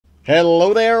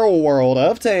Hello there, World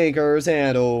of Tankers,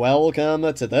 and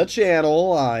welcome to the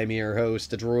channel. I'm your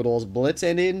host, World Blitz,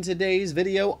 and in today's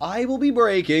video, I will be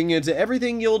breaking into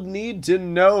everything you'll need to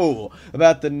know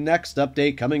about the next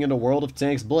update coming into World of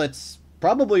Tanks Blitz.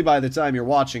 Probably by the time you're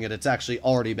watching it, it's actually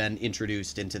already been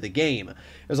introduced into the game.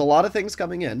 There's a lot of things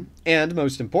coming in, and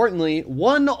most importantly,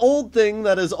 one old thing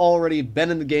that has already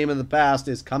been in the game in the past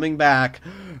is coming back: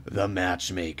 the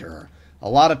Matchmaker. A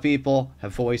lot of people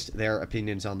have voiced their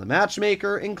opinions on the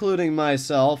Matchmaker, including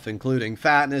myself, including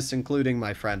Fatness, including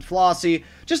my friend Flossie.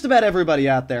 Just about everybody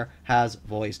out there has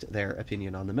voiced their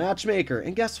opinion on the Matchmaker.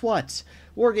 And guess what?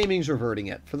 Wargaming's reverting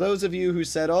it. For those of you who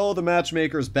said, oh, the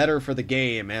Matchmaker's better for the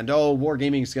game, and oh,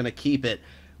 Wargaming's going to keep it.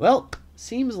 Well,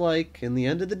 seems like, in the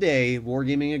end of the day,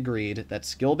 Wargaming agreed that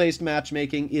skill-based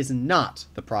matchmaking is not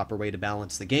the proper way to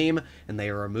balance the game, and they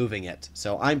are removing it.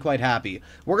 So I'm quite happy.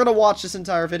 We're going to watch this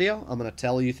entire video. I'm going to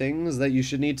tell you things that you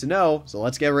should need to know, so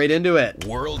let's get right into it.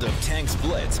 World of Tanks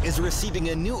Blitz is receiving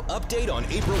a new update on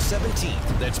April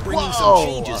 17th that's bringing some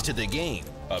changes to the game.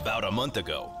 About a month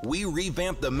ago, we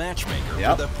revamped the Matchmaker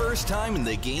for the first time in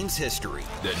the game's history.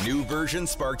 The new version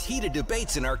sparked heated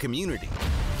debates in our community.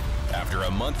 After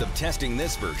a month of testing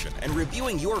this version and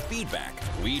reviewing your feedback,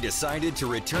 we decided to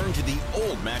return to the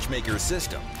old Matchmaker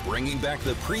system, bringing back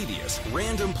the previous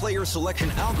random player selection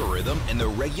algorithm in the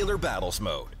regular battles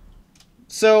mode.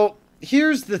 So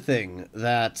here's the thing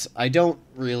that I don't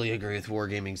really agree with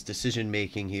Wargaming's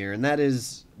decision-making here, and that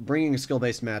is bringing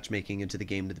skill-based matchmaking into the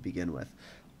game to begin with.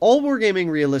 All Wargaming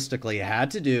realistically had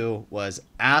to do was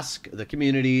ask the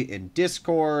community in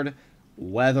Discord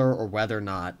whether or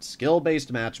not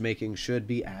skill-based matchmaking should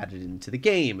be added into the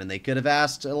game. And they could have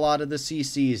asked a lot of the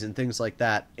CCs and things like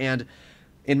that. And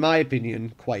in my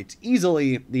opinion, quite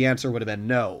easily, the answer would have been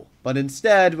no. But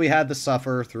instead, we had to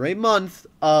suffer through a month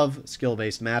of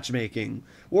skill-based matchmaking.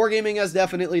 Wargaming has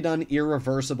definitely done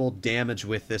irreversible damage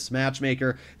with this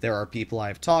matchmaker. There are people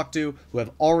I've talked to who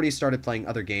have already started playing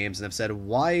other games and have said,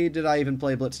 why did I even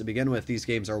play Blitz to begin with? These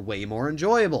games are way more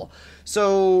enjoyable.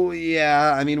 So,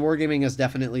 yeah, I mean, Wargaming has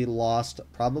definitely lost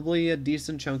probably a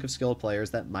decent chunk of skilled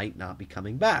players that might not be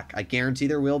coming back. I guarantee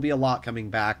there will be a lot coming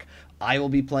back. I will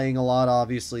be playing a lot,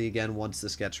 obviously, again, once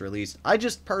this gets released. I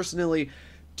just personally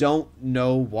don't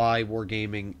know why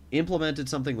Wargaming implemented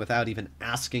something without even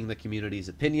asking the community's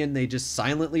opinion. They just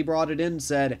silently brought it in and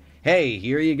said, hey,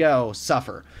 here you go,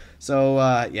 suffer. So,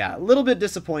 yeah, a little bit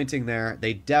disappointing there.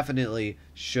 They definitely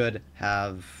should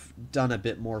have done a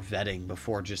bit more vetting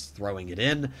before just throwing it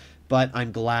in, but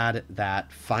I'm glad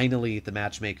that finally the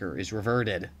Matchmaker is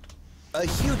reverted. A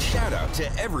huge shout out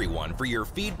to everyone for your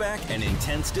feedback and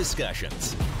intense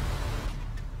discussions.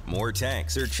 More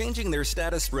tanks are changing their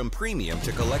status from premium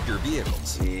to collector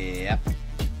vehicles. Yep.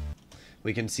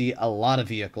 We can see a lot of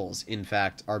vehicles, in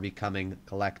fact, are becoming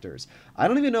collectors. I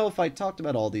don't even know if I talked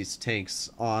about all these tanks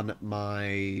on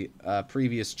my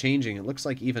previous changing. It looks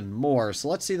like even more. So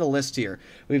let's see the list here.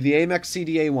 We have the AMX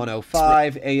CDA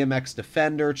 105, AMX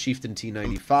Defender, Chieftain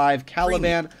T95,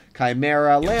 Caliban,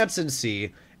 Chimera, Lance and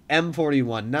C,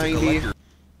 M4190,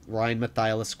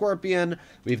 Rheinmethyla Scorpion.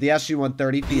 We have the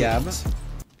SG-130 PM.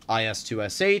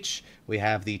 IS-2SH, we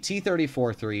have the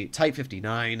T-34-3 Type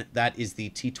 59, that is the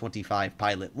T-25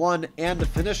 Pilot 1, and to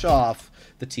finish off,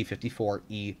 the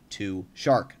T-54E2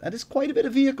 Shark. That is quite a bit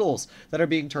of vehicles that are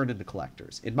being turned into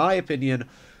collectors. In my opinion,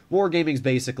 Wargaming's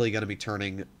basically going to be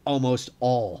turning almost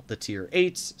all the Tier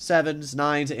 8s, 7s,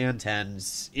 9s, and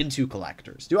 10s into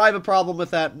collectors. Do I have a problem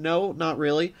with that? No, not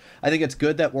really. I think it's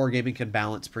good that Wargaming can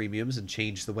balance premiums and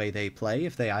change the way they play.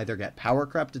 If they either get power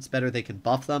crept, it's better they can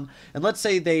buff them. And let's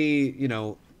say they, you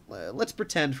know, let's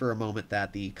pretend for a moment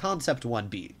that the Concept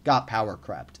 1B got power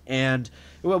crept and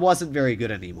it wasn't very good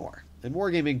anymore. And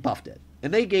Wargaming buffed it.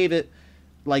 And they gave it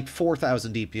like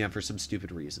 4,000 DPM for some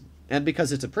stupid reason. And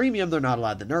because it's a premium, they're not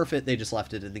allowed to nerf it. They just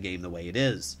left it in the game the way it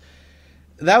is.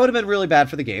 That would have been really bad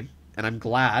for the game. And I'm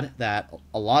glad that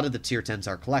a lot of the Tier 10s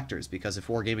are collectors, because if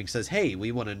Wargaming says, hey,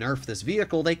 we want to nerf this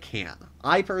vehicle, they can.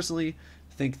 I personally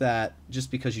think that just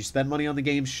because you spend money on the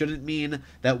game shouldn't mean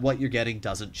that what you're getting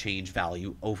doesn't change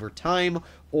value over time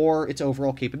or its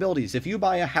overall capabilities. If you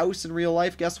buy a house in real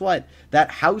life, guess what? That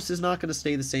house is not going to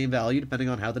stay the same value depending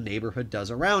on how the neighborhood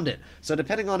does around it. So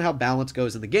depending on how balance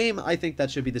goes in the game, I think that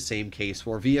should be the same case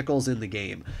for vehicles in the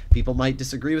game. People might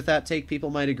disagree with that take, people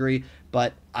might agree,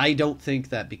 but I don't think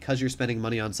that because you're spending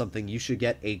money on something, you should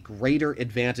get a greater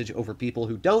advantage over people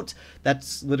who don't.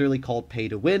 That's literally called pay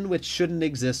to win, which shouldn't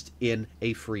exist in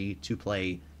a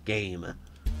free-to-play game.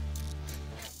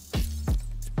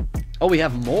 Oh, we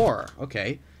have more.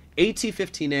 Okay.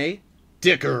 AT-15A,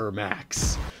 Dicker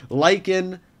Max.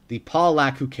 Lycan, The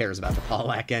Pollack, who cares about the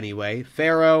Pollack anyway?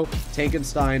 Pharaoh,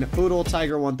 Tankenstein, Poodle,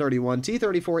 Tiger 131,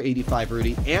 T-34 85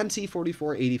 Rudy, and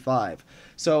T-44 85.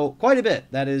 So quite a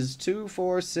bit. That is 2,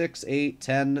 4, 6, 8,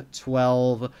 10,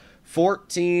 12,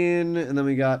 14, and then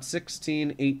we got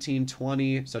 16, 18,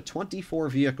 20. So 24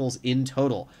 vehicles in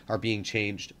total are being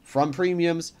changed from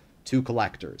premiums to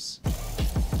collectors.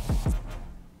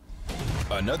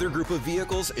 Another group of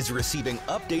vehicles is receiving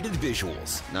updated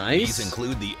visuals. Nice. These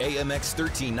include the AMX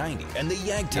 1390 and the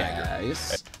Jagdtiger.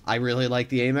 Nice. I really like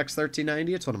the AMX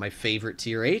 1390. It's one of my favorite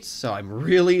tier 8s, so I'm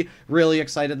really, really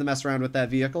excited to mess around with that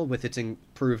vehicle with its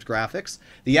improved graphics.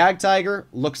 The Jagdtiger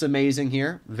looks amazing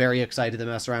here. Very excited to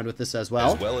mess around with this as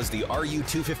well. As well as the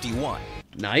RU-251.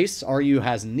 Nice. RU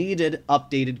has needed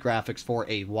updated graphics for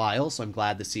a while, so I'm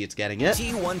glad to see it's getting it.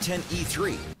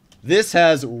 T110E3. This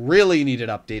has really needed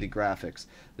updated graphics.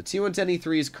 The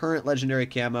T110E3's current legendary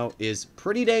camo is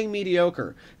pretty dang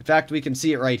mediocre. In fact, we can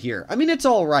see it right here. I mean, it's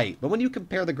alright, but when you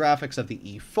compare the graphics of the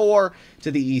E4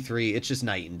 to the E3, it's just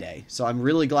night and day. So I'm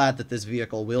really glad that this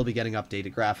vehicle will be getting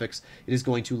updated graphics. It is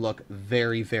going to look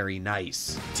very, very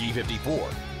nice.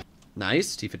 T54.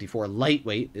 Nice. T54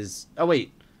 lightweight is... Oh,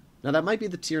 wait. Now, that might be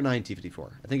the Tier 9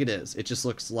 T54. I think it is. It just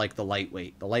looks like the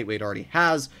lightweight. The lightweight already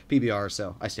has PBR,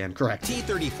 so I stand corrected.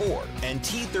 T34 and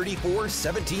T34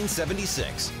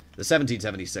 1776. The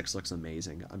 1776 looks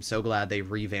amazing. I'm so glad they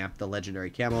revamped the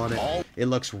legendary camo on it. It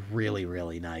looks really,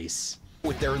 really nice.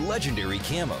 With their legendary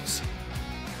camos.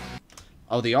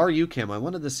 Oh, the RU camo. I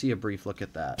wanted to see a brief look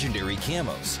at that. Legendary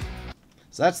camos.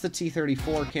 So that's the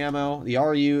T34 camo. The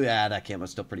RU, that camo's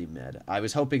still pretty mid. I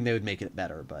was hoping they would make it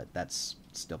better, but that's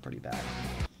still pretty bad.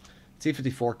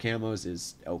 T54 camos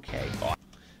is okay.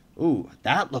 Ooh,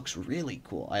 that looks really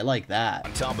cool. I like that.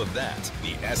 On top of that,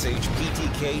 the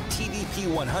SHPTK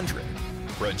TVP 100,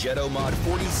 Progetto Mod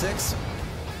 46,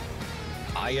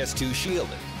 IS2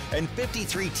 Shielded, and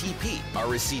 53 TP are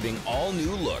receiving all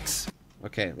new looks.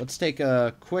 Okay, let's take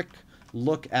a quick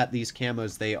look at these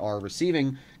camos they are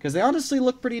receiving, because they honestly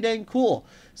look pretty dang cool.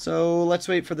 So let's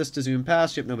wait for this to zoom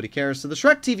past. Yep, nobody cares. So the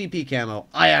Shrek TVP camo,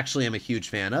 I actually am a huge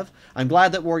fan of. I'm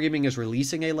glad that Wargaming is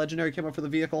releasing a legendary camo for the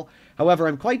vehicle. However,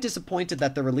 I'm quite disappointed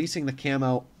that they're releasing the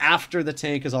camo after the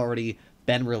tank has already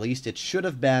been released. It should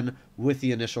have been with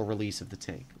the initial release of the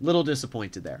tank. Little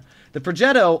disappointed there. The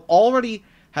Progetto already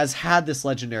has had this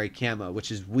legendary camo,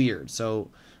 which is weird. So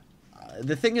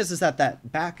the thing is that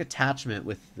that back attachment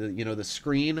with the, the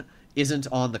screen isn't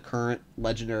on the current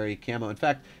legendary camo. In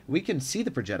fact, we can see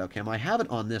the Progetto camo. I have it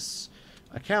on this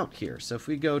account here. So if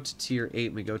we go to tier 8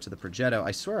 and we go to the Progetto,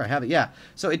 I swear I have it. Yeah.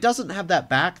 So it doesn't have that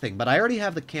back thing, but I already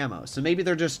have the camo. So maybe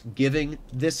they're just giving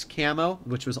this camo,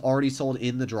 which was already sold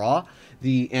in the draw,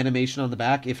 the animation on the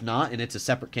back. If not, and it's a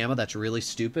separate camo, that's really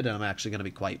stupid, and I'm actually going to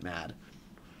be quite mad.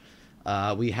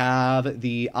 We have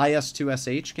the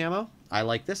IS2SH camo. I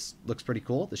like this. Looks pretty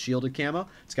cool. The shielded camo.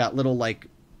 It's got little, like,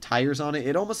 tires on it.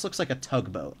 It almost looks like a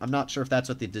tugboat. I'm not sure if that's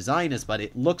what the design is, but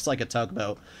it looks like a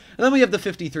tugboat. And then we have the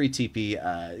 53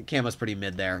 TP. Camo's pretty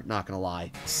mid there, not gonna lie.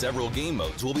 Several game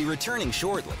modes will be returning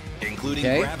shortly, including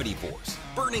Gravity Force,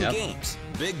 Burning Games,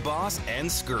 Big Boss, and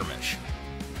Skirmish.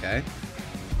 Okay.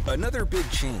 Another big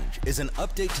change is an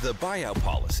update to the buyout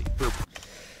policy for...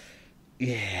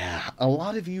 Yeah, a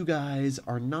lot of you guys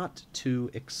are not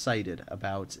too excited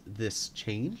about this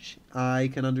change. I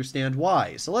can understand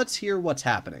why. So let's hear what's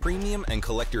happening. Premium and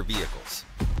collector vehicles.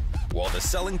 While the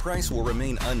selling price will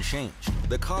remain unchanged,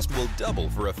 the cost will double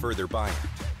for a further buyout.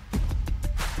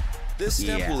 This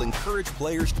step will encourage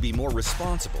players to be more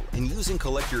responsible in using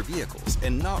collector vehicles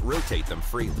and not rotate them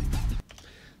freely.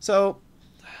 So,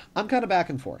 I'm kind of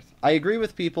back and forth. I agree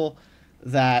with people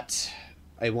that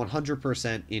a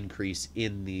 100% increase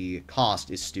in the cost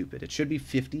is stupid. It should be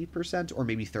 50% or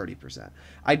maybe 30%.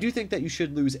 I do think that you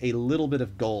should lose a little bit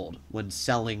of gold when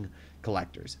selling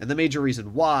collectors. And the major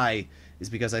reason why is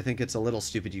because I think it's a little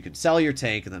stupid. You can sell your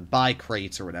tank and then buy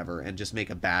crates or whatever and just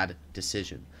make a bad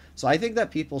decision. So I think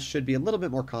that people should be a little bit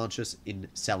more conscious in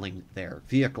selling their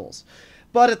vehicles.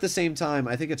 But at the same time,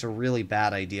 I think it's a really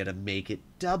bad idea to make it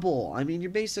double. I mean,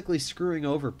 you're basically screwing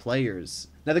over players.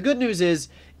 Now, the good news is,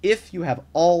 if you have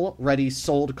already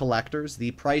sold collectors,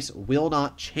 the price will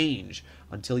not change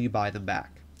until you buy them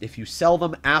back. If you sell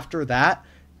them after that,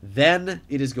 then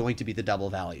it is going to be the double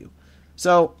value.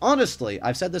 So, honestly,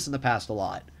 I've said this in the past a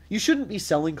lot. You shouldn't be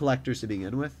selling collectors to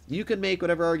begin with. You can make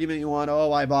whatever argument you want.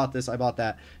 Oh, I bought this, I bought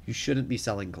that. You shouldn't be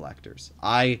selling collectors.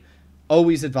 I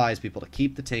always advise people to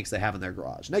keep the tanks they have in their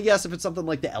garage. Now, yes, if it's something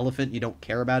like the Elephant, you don't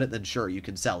care about it, then sure, you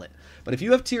can sell it. But if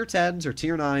you have tier 10s or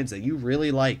tier 9s that you really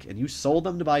like, and you sold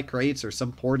them to buy crates or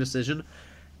some poor decision,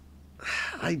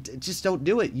 I just don't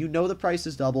do it. You know the price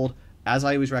is doubled. as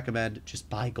I always recommend, just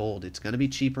buy gold. It's going to be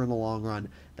cheaper in the long run.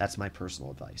 That's my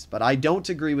personal advice. But I don't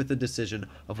agree with the decision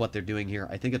of what they're doing here.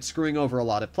 I think it's screwing over a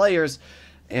lot of players.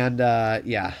 And,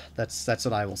 yeah, that's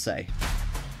what I will say.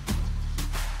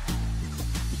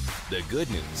 The good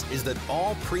news is that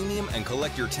all premium and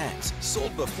collector tanks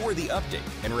sold before the update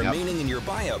and remaining in your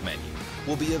buyout menu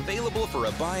will be available for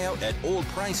a buyout at old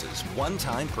prices one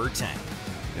time per tank.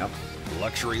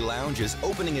 Luxury Lounge is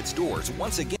opening its doors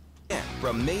once again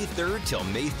from May 3rd till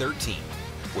May 13th,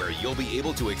 where you'll be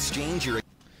able to exchange your...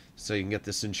 So you can get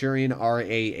the Centurion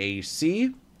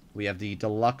RAAC. We have the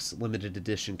Deluxe Limited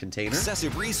Edition container.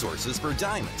 Excessive resources for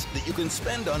diamonds that you can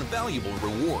spend on valuable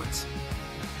rewards.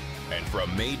 And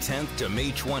from May 10th to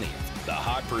May 20th, the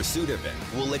Hot Pursuit event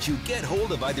will let you get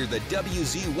hold of either the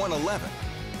WZ-111,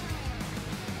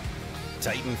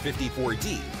 Titan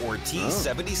 54D, or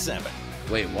T-77.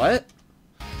 Wait, what?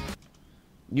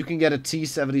 You can get a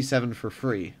T-77 for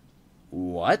free.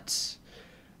 What?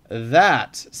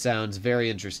 That sounds very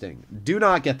interesting. Do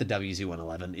not get the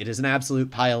WZ-111. It is an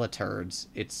absolute pile of turds.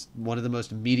 It's one of the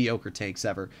most mediocre tanks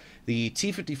ever. The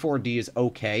T-54D is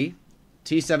okay.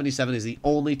 T-77 is the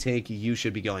only tank you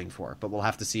should be going for, but we'll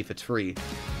have to see if it's free.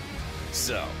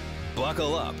 So,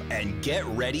 buckle up and get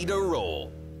ready to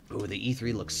roll. Ooh, the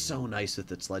E3 looks so nice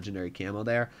with its legendary camo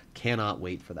there. Cannot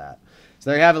wait for that. So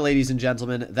there you have it, ladies and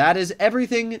gentlemen. That is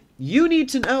everything you need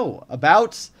to know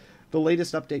about the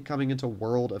latest update coming into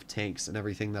World of Tanks and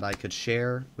everything that I could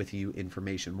share with you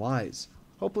information-wise.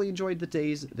 Hopefully you enjoyed the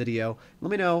day's video.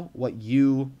 Let me know what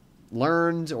you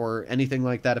learned or anything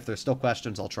like that. If there's still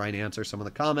questions, I'll try and answer some of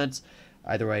the comments.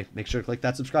 Either way, make sure to click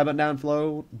that subscribe button down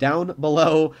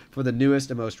below for the newest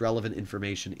and most relevant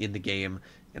information in the game.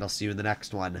 And I'll see you in the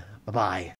next one. Bye-bye.